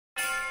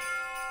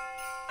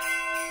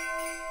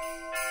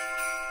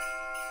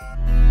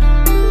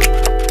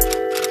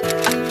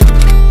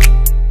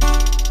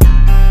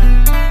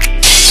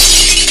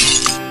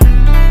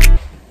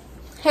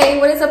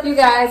up, you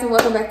guys, and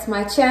welcome back to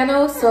my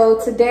channel. So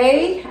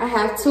today I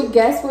have two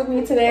guests with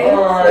me today.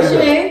 What's your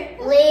name?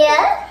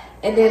 Leah.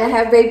 And then I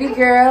have baby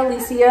girl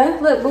Alicia.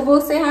 Look, boo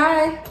boo, say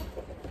hi.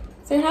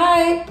 Say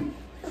hi.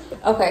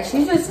 Okay,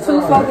 she's just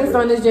too focused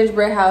on this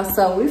gingerbread house,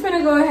 so we're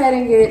gonna go ahead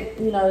and get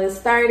this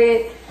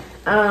started.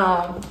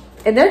 And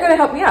they're gonna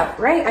help me out,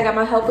 right? I got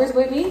my helpers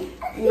with me.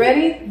 You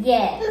ready?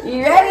 Yes.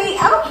 You ready?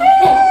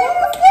 Okay,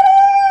 let's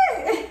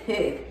get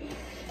it.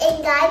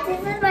 And guys, this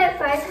is my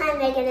first time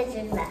making a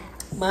gingerbread house.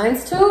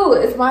 Mine's too.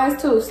 It's mine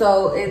too.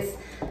 So it's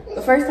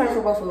the first time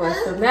for both of us.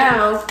 So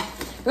now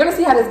we're gonna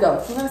see how this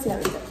goes. We're gonna see how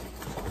this goes.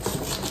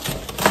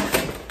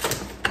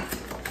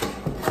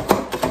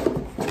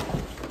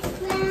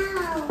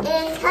 Wow.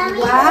 And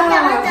comment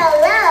down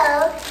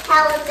below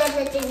how was the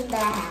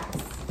gingerbread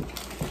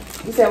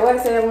house. You said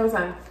what? Say that one more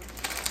time.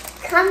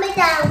 Comment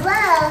down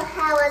below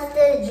how was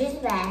the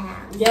gingerbread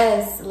house.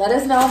 Yes. Let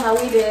us know how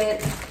we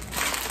did.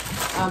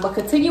 But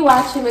continue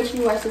watching. Make sure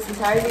you watch this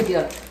entire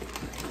video.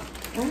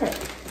 All right.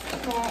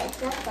 Okay,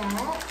 it's not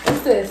that.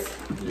 What's this?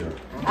 Yeah.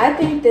 I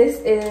think this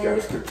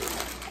is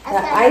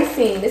the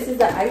icing. This is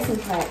the icing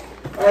pack.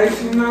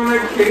 Icing on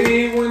that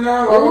cake when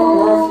I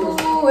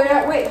Oh,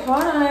 wait,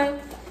 hold on.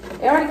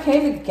 It already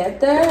came to get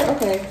there?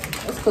 Okay,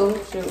 that's cool.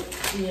 Shoot.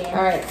 Yeah.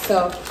 All right,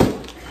 so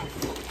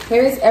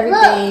here's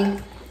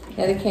everything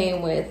that it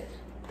came with.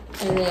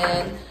 And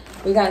then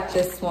we got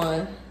this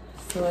one.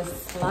 So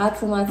it's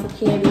lots and lots of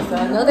candy. So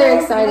I know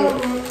they're excited.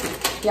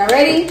 Y'all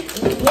ready?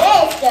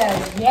 Yes,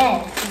 girl.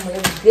 Yes.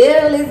 Let's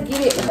go. Let's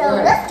get it. So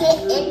let's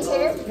get into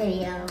this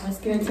video. Let's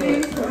get into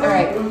it. All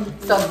right.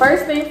 So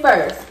first thing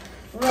first.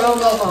 Boom,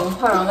 boom, boom.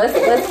 Hold on.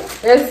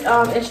 There's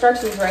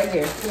instructions right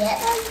here. Yep.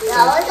 We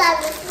always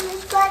have this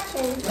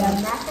instructions. So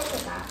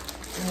nothing about.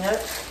 Yep.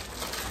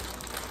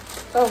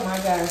 Oh my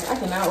gosh. I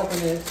cannot open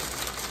this.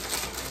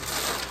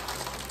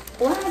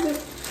 Why is it?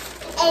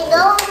 And go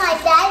on my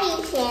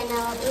daddy's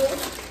channel.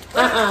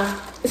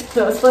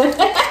 So it's fun.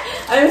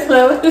 I just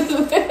know what this is. Go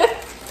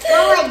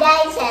on my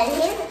daddy's channel.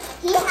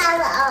 He has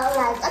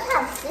like I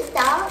have 6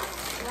 dogs,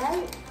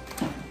 right?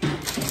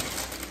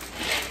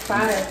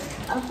 5.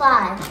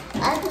 5.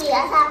 Actually, I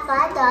have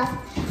 5 dogs.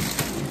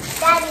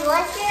 Daddy,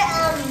 what's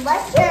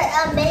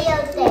your video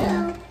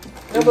name?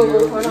 No, boo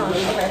boo. Hold on.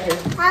 Okay, here.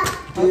 Huh?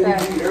 Okay.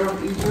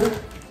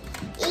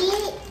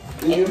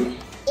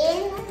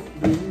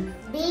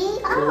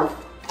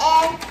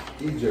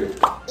 EJ.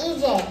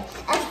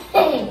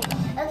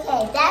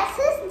 Okay, that's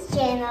his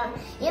channel.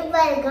 You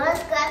better go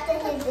subscribe to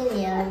his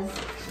videos.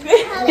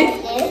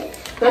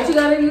 Don't you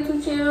got a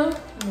YouTube channel?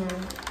 No.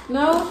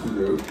 No? You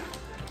do.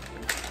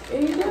 Yeah,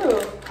 you do.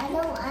 I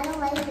don't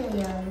like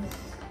videos.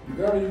 You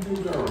got a YouTube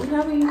channel. You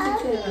have a YouTube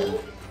channel.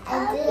 I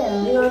do.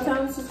 You gonna tell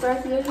me to subscribe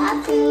to your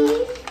YouTube channel?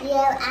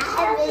 Yeah, I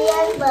have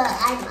videos, but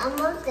I'm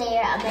almost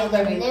there. I'm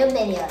making new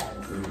videos.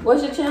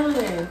 What's your channel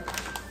name?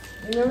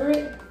 Remember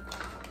it?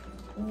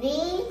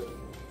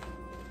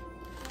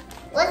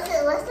 What's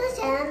the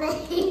channel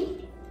name?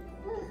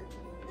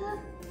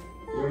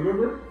 You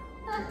remember?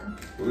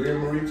 Leah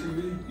Marie TV.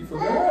 You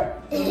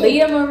forgot?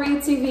 Leah Marie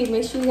TV.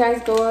 Make sure you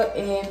guys go up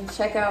and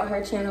check out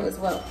her channel as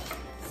well.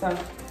 So,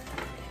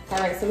 all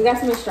right. So we got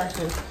some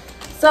instructions.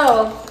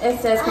 So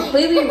it says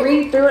completely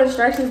read through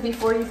instructions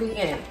before you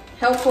begin.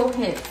 Helpful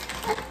hints.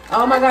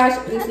 Oh my gosh,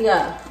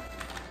 Alicia.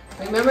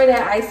 Remember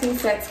that icing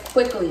sets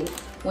quickly.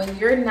 When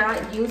you're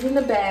not using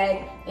the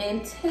bag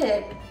and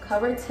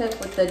cover tip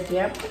with a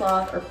damp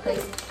cloth or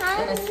place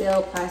in a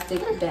sealed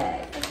plastic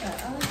bag.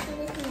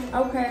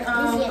 Okay,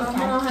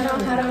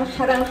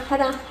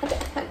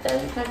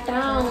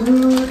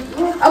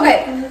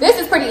 okay, this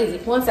is pretty easy.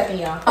 1 second,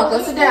 y'all.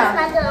 Go sit down.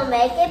 I'm not gonna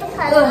make it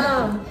because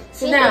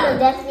she's gonna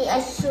definitely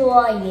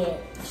destroy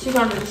it. She's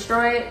gonna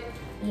destroy it?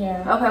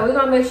 Yeah. Okay, we're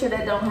gonna make sure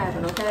that don't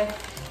happen, okay?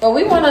 But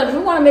we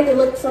wanna make it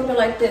look something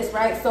like this,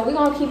 right? So we're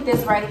gonna keep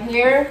this right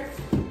here.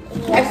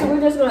 Yeah. Actually,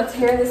 we're just gonna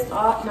tear this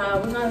off. No,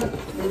 we're gonna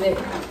leave it.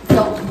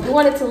 So we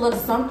want it to look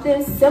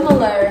something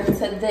similar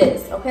to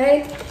this,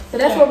 okay? So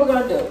that's what we're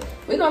gonna do.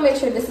 We're gonna make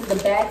sure this is the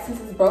back since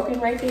it's broken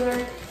right there.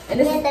 And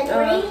this is the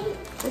green?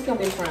 This is gonna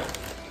be front.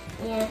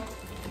 Yeah.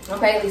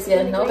 Okay,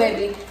 Alicia. No,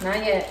 baby,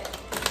 not yet.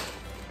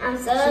 I'm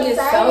so excited. She is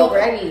so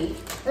ready.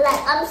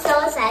 Like, I'm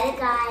so excited,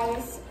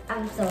 guys.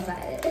 I'm so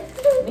excited.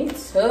 Me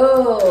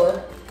too.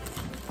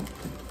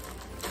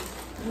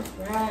 That's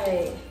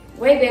right.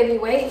 Wait, baby,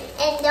 wait.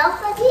 And don't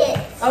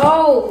forget.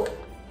 Oh.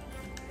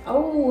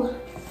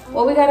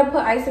 Well, we gotta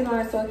put icing on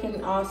it so it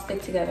can all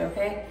stick together,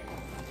 okay?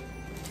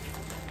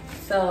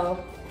 So,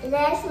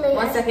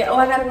 1 second. Oh,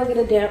 I gotta go get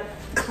a damp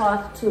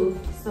cloth too.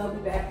 So I'll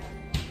be back.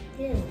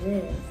 What is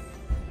this?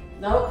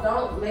 No,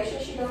 don't. Make sure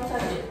she don't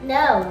touch it.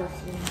 No.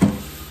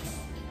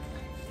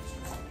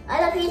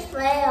 Other piece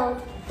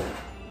failed.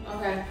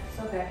 Okay, it's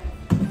okay.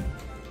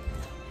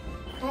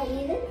 Can I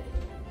eat it?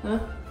 Huh?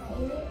 Can I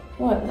eat it?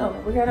 What? No,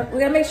 we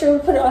gotta make sure we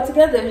put it all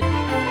together.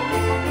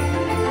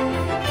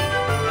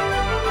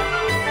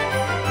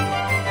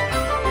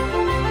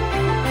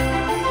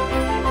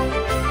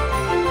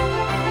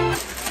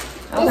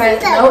 Okay,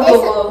 no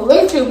boo-boo.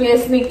 Look at you being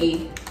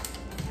sneaky.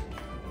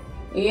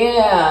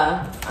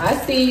 Yeah. I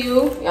see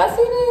you. Y'all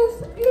see this?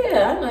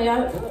 Yeah, I know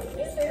y'all.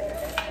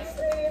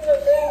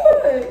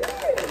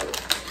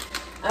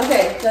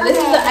 Okay, so this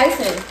is the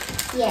icing.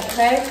 Yeah.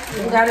 Okay?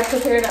 You gotta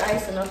prepare the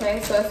icing,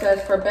 okay? So it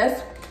says for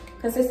best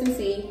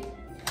consistency,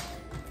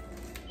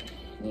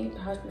 knead the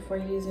hush before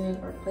using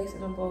or place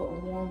in a bowl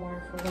of warm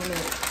water for 1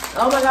 minute.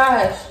 Oh my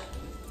gosh.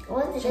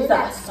 She's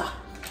awesome.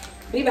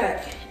 Be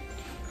back.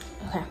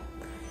 Okay.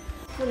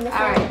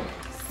 Alright.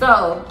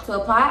 So to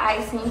apply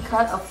icing,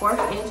 cut a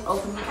 1/4 inch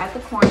opening at the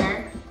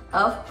corner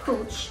of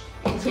pooch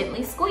and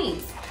gently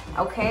squeeze.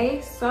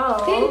 Okay, so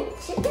the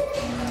pooch.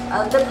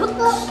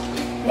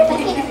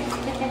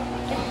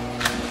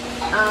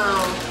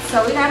 So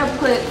we gotta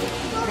put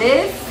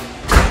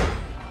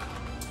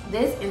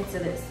this into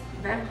this.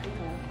 Okay?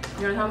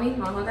 You wanna help me?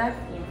 You wanna hold that?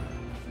 Yeah.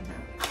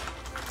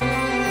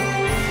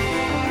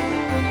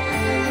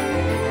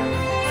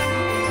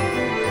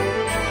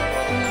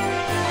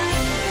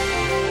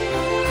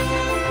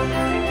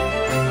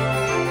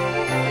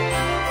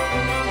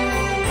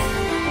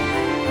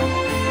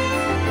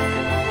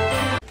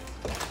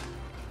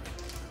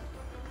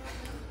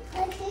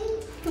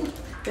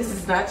 This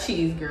is not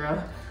cheese,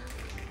 girl.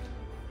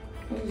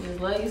 You just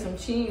love you some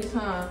cheese,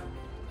 huh?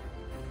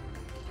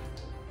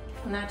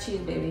 Not cheese,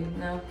 baby.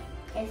 No.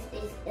 It's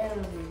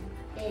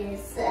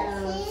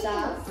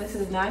sauce. This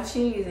is not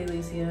cheese,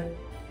 Alicia.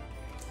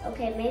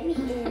 Okay, maybe I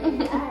don't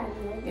know.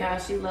 Yeah,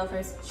 she loves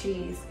her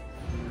cheese.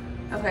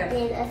 Okay.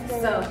 Then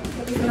So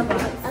put this in the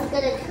box. I'm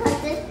gonna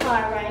cut this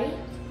part, right?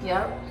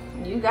 Yep.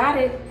 You got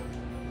it.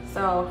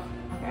 So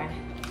okay.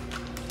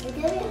 It's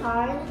gonna be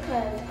hard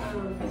because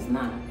It's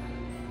not.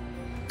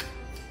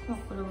 I'll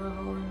put a little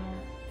hole in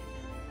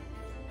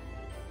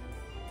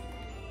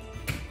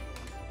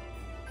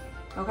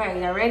there.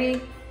 Okay, y'all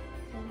ready?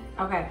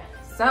 Okay,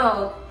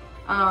 so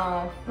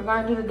we're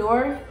gonna do the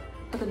door.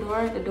 Put the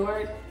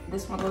door,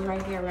 this one goes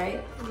right here,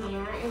 right?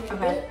 Yeah, and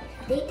okay.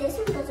 This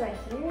one goes right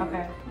here.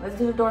 Okay, let's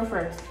do the door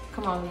first.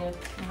 Come on, Leah,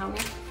 can you help me?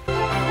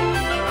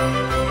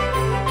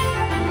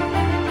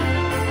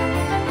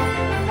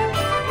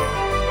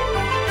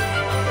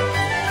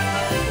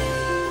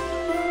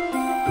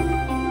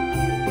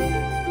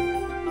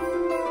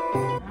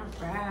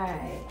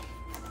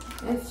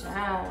 Good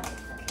job.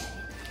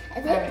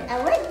 Okay.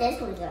 Where's this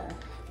one go?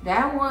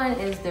 That one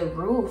is the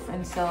roof,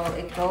 and so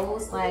it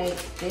goes like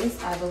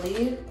this, I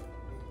believe,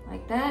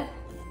 like that.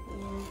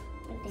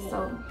 Yeah.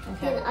 So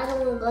okay. The other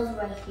one goes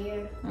right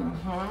here.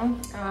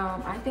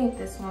 I think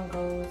this one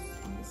goes.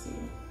 Let me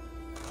see.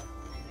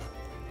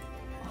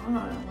 Hold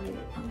on, wait.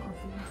 I'm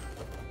confused.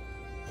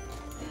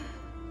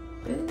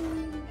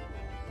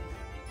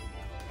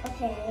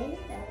 Okay,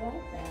 I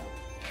like that.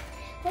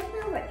 What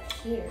about right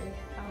here?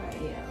 All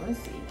right, yeah. Let's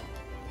see.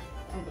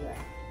 I'll do that.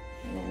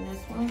 And then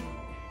this one,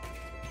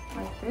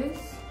 like this.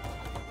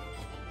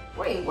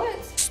 Wait,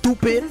 what?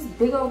 Stupid. This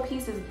big old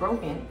piece is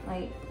broken.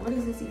 Like, where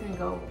does this even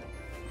go?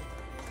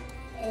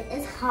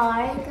 It's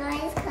hard,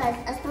 guys, because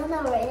I don't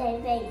know where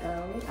anything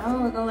goes.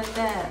 Oh, it go like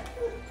that.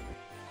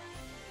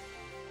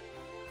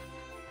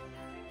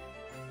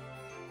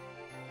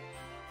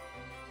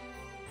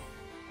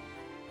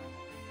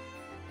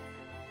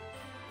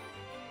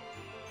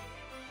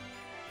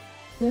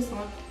 This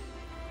one.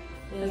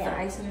 Yeah. The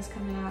icing is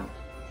coming out.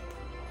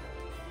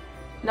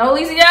 No,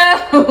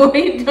 Alicia, what are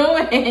you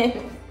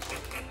doing?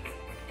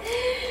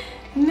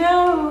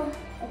 No.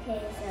 Okay,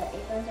 so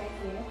it goes right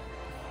here.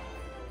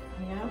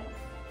 Yep.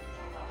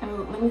 And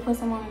let me put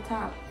some on the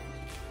top.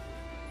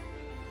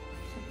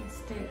 So it can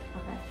stick.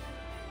 Okay.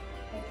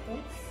 Like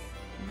this.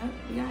 Yep,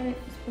 you got it.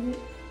 Just put it.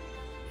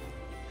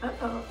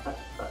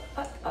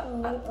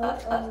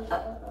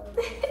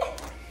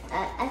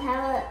 I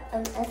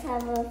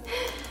have a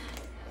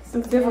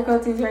some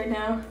difficulties right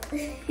now.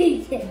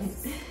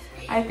 yes.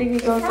 I think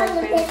it goes like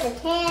this. Put the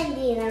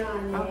candy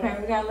on there. Okay,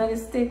 we gotta let it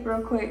stick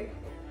real quick.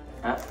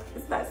 Oh,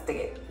 it's not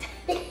sticking.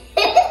 God,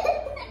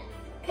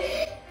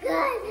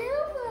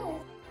 help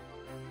us.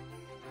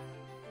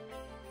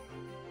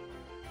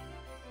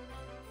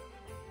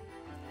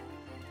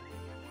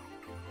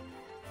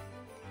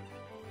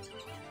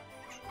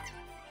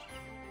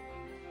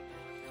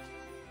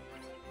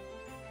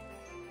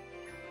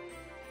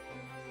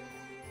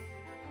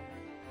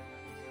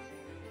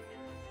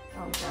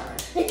 Oh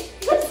gosh.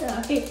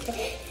 Sorry.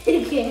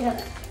 Yeah.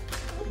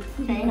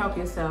 Can't help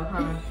yourself,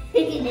 huh?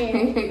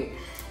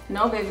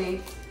 No,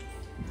 baby.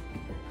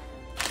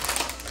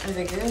 Is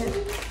it good?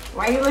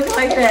 Why are you looking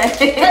like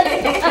that?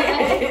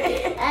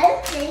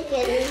 I think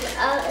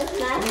it's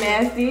not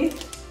nasty.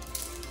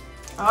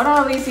 Hold on,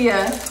 Alicia.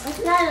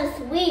 It's not as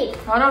sweet.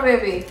 Hold on,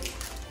 baby.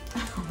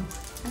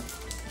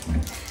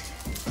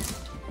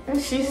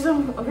 She's so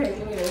okay.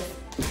 Give me this.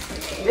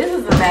 This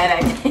is a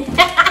bad idea.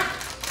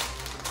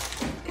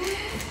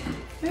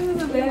 This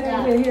is a bad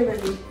idea. Here,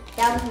 baby.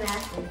 That was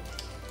nasty.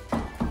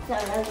 So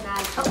that's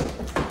not.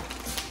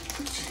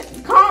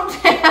 Calm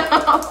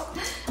down.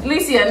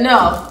 Alicia, no.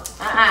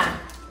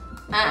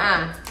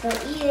 So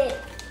eat it.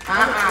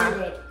 Eat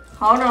it.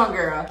 Hold on,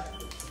 girl.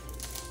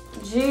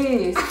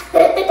 Jeez.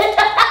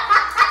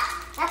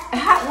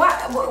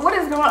 What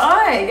is going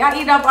on? Y'all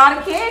eat up all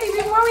the candy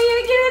before we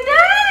even get it done.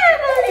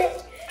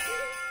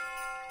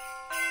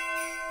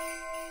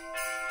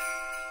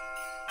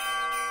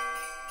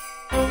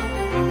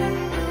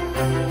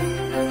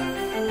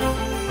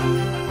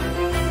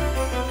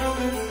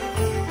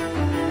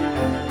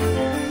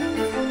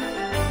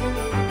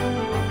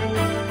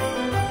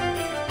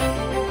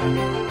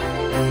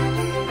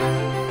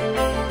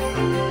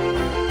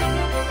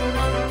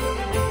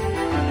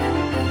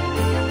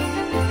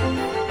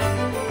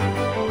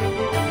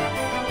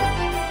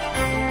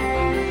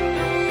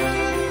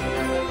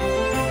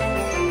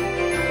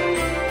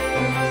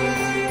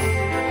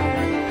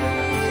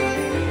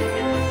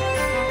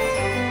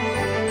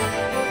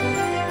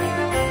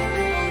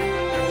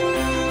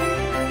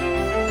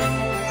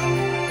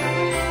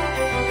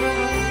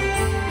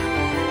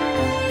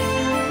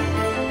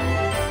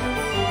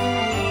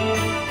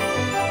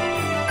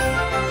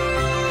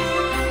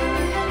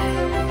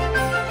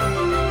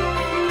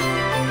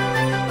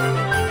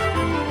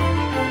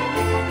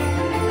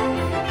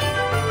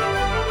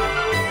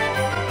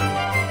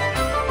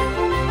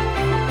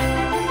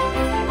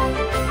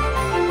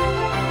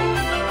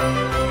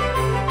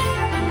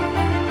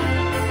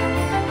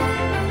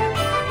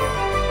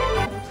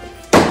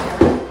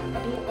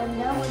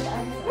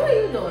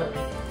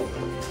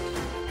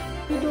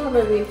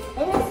 Baby.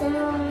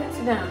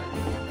 Sit down.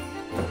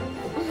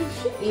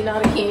 Eat all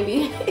the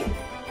candy.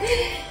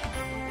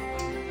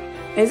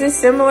 Is it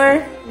similar?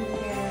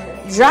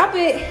 Yeah. Drop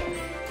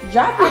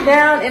it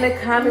down in the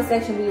comment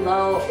section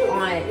below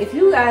on if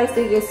you guys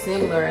think it's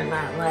similar or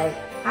not. Like,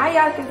 how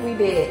y'all think we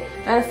did?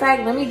 Matter of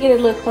fact, let me get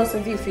a little closer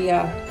view for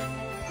y'all.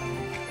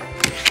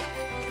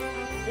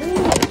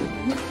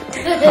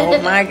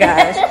 Oh my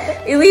gosh.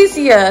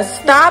 Alicia,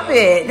 stop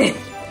it.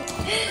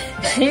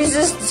 She's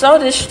just so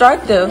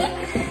destructive.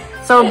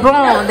 So boom,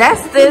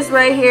 that's this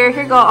right here.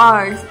 Here go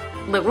ours.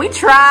 Look, we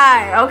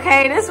tried,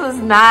 okay? This was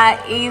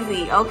not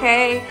easy,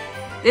 okay?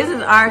 This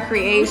is our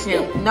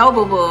creation. No,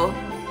 boo-boo.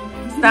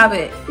 Stop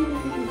it.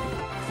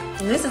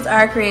 This is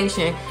our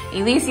creation.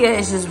 Alicia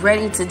is just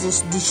ready to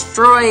just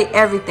destroy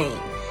everything,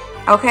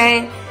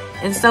 okay?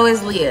 And so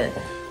is Leah.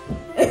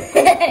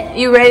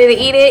 You ready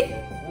to eat it?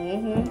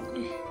 Mm-hmm.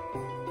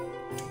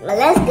 Well,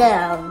 let's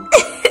go.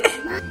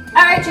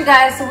 All right, you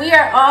guys, so we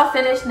are all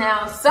finished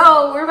now.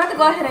 So we're about to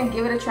go ahead and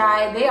give it a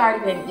try. They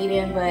already been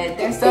eating, but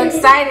they're so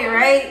excited,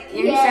 right?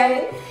 You're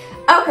excited?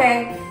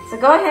 Okay, so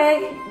go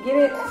ahead, get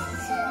it.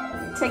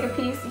 Take a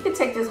piece. You can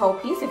take this whole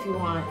piece if you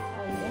want. Oh,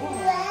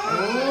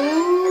 yeah.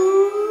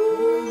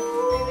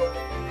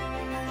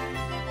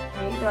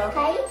 There you go. Can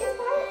I eat this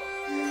part?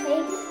 Can I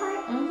eat this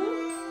part?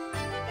 Mm-hmm.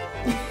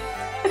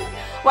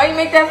 Why you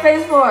make that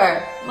face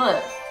for?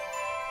 Look.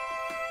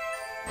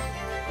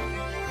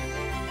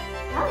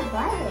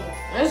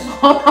 It's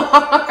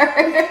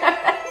hard.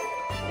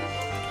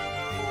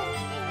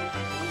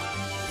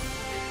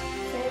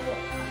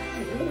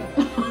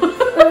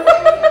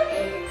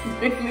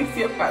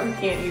 Alicia probably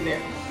can't either.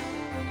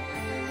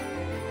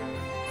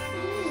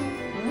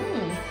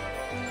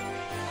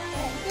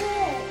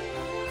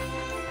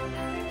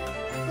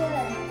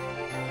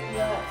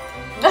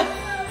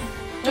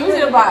 Let me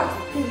see the box.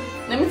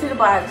 Let me see the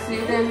box. See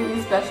if there's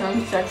any special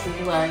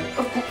instructions like.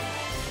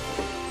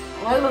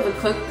 I was supposed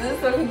to cook this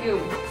so we can do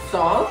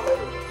sauce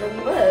and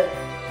what?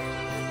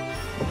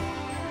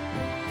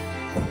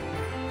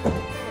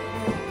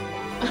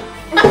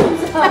 I'm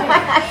sorry.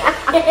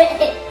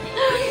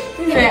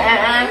 You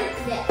said,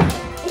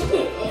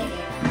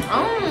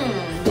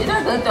 these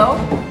are good though.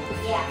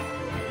 Yeah.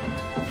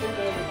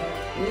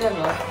 These are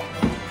good.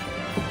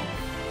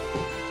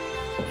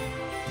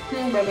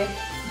 Baby.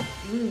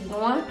 You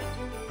want?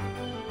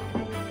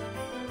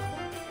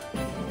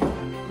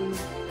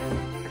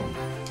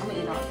 I'm gonna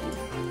eat all of these.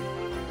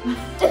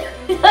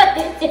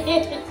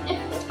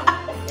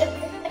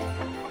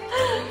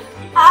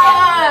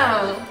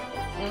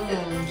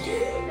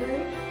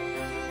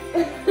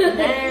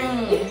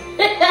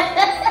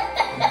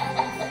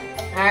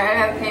 Alright, I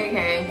got a candy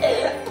cane.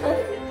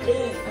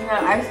 I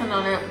got icing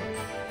on it.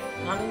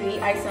 I don't need to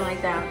eat icing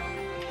like that.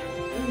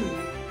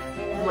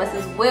 Unless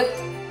it's whipped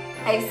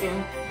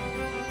icing.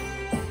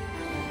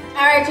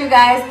 Alright, you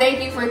guys,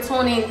 thank you for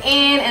tuning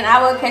in, and I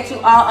will catch you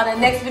all on the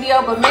next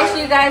video. But make sure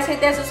you guys hit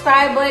that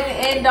subscribe button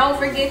and don't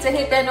forget to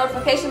hit that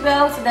notification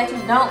bell so that you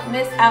don't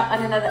miss out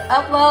on another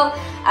upload.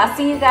 I'll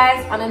see you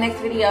guys on the next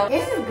video.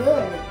 This is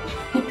good.